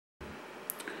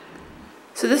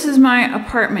So this is my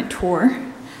apartment tour.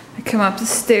 I come up the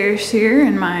stairs here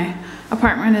and my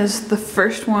apartment is the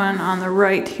first one on the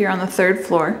right here on the 3rd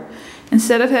floor.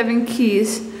 Instead of having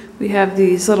keys, we have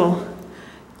these little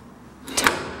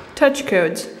touch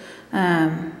codes.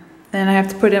 And I have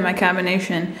to put in my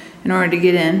combination in order to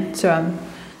get in. So I'm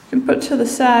going to put it to the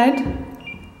side.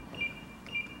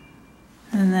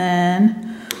 And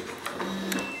then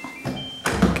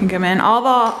I can come in. All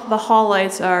the hall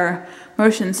lights are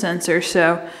motion sensor,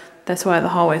 so that's why the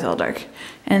hallway's all dark.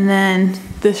 And then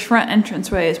this front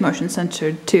entranceway is motion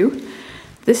censored too.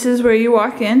 This is where you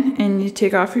walk in and you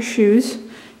take off your shoes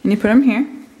and you put them here.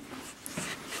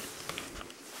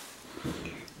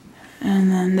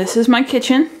 And then this is my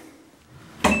kitchen.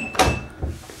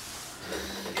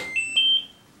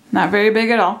 Not very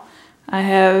big at all. I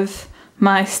have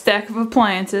my stack of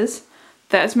appliances.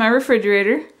 That's my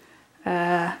refrigerator.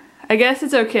 I guess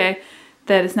it's okay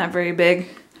that it's not very big.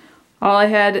 All I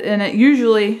had in it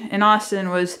usually in Austin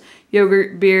was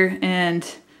yogurt, beer, and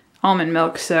almond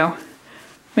milk, so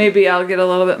maybe I'll get a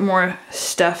little bit more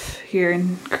stuff here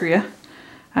in Korea.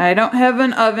 I don't have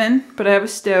an oven, but I have a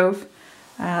stove.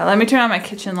 Let me turn on my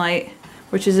kitchen light,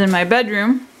 which is in my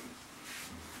bedroom.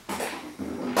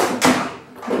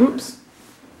 Oops.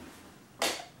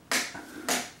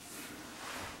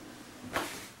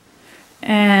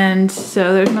 And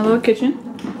so there's my little kitchen.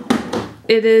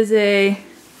 It is a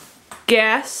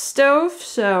gas stove,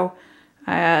 so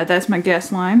that's my gas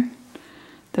line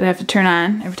that I have to turn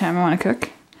on every time I want to cook.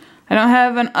 I don't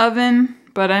have an oven,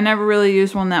 but I never really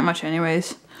use one that much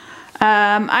anyways.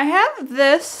 I have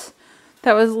this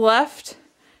that was left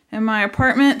in my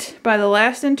apartment by the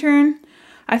last intern.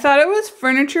 I thought it was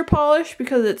furniture polish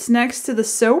because it's next to the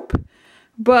soap,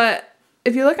 but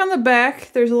if you look on the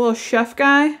back, there's a little chef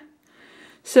guy.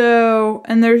 So,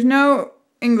 and there's no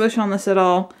English on this at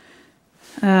all.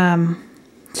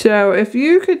 So if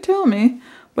you could tell me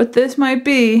what this might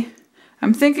be,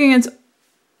 I'm thinking it's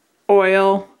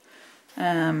oil.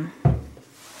 But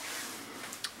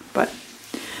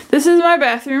this is my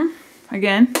bathroom.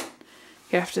 Again,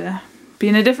 you have to be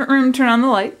in a different room to turn on the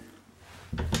light.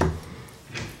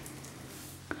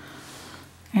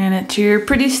 And it's your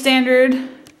pretty standard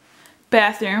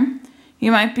bathroom.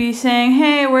 You might be saying,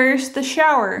 hey, where's the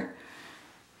shower?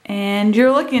 And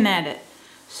you're looking at it.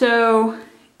 So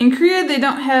in Korea, they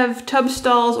don't have tub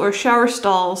stalls or shower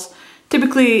stalls.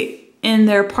 Typically in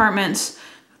their apartments,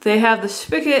 they have the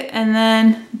spigot and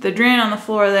then the drain on the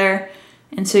floor there.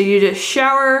 And so you just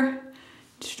shower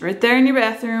just right there in your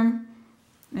bathroom.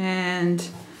 And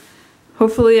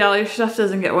hopefully all your stuff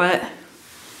doesn't get wet.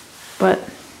 But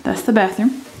that's the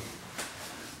bathroom.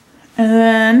 And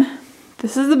then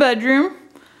this is the bedroom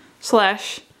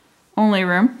slash only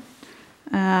room.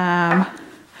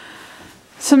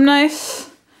 Some nice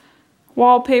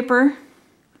wallpaper.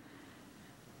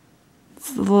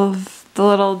 It's the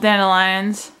little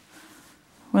dandelions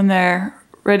when they're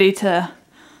ready to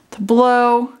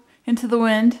blow into the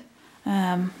wind.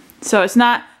 So it's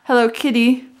not Hello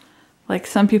Kitty like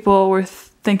some people were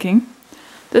thinking.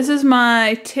 This is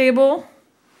my table.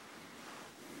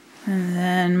 And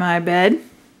then my bed,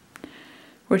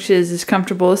 which is as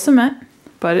comfortable as cement,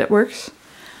 but it works.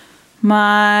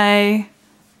 My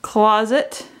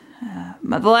closet.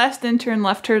 The last intern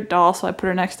left her doll, so I put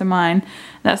her next to mine.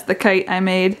 That's the kite I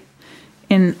made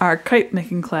in our kite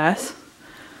making class.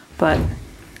 But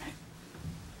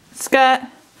I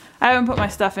haven't put my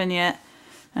stuff in yet,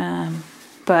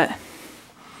 but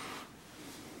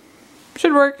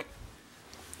should work.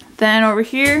 Then over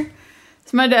here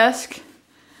is my desk.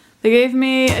 They gave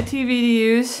me a TV to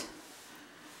use,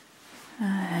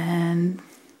 and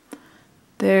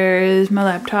there is my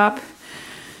laptop.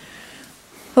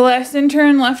 The last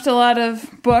intern left a lot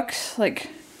of books, like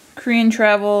Korean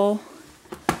travel,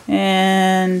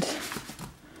 and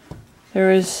there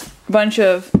was a bunch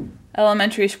of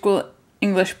elementary school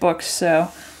English books, so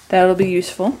that'll be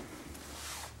useful.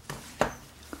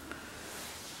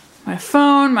 My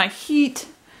phone, my heat.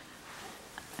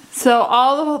 So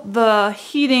all of the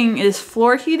heating is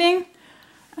floor heating,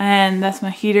 and that's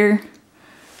my heater.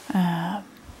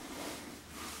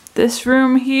 This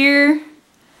room here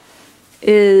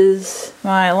is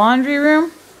my laundry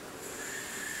room.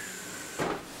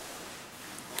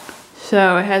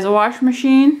 So it has a wash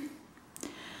machine.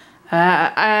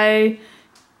 I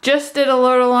just did a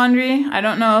load of laundry. I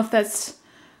don't know if that's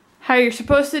how you're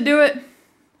supposed to do it.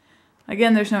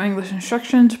 Again, there's no English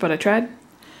instructions, but I tried.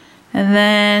 And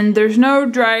then there's no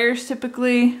dryers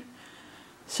typically,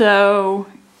 so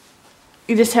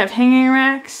you just have hanging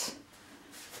racks,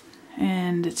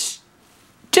 and it's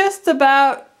just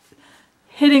about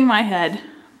hitting my head,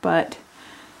 but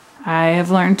I have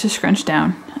learned to scrunch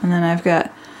down. And then I've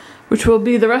got, which will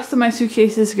be the rest of my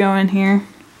suitcases go in here.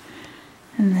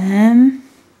 And then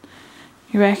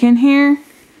you're back in here.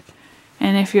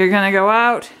 And if you're gonna go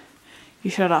out, you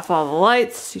shut off all the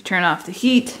lights, you turn off the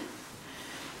heat,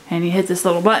 and you hit this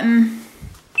little button.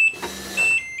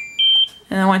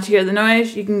 And then once you hear the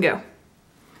noise, you can go.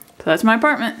 So that's my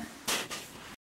apartment.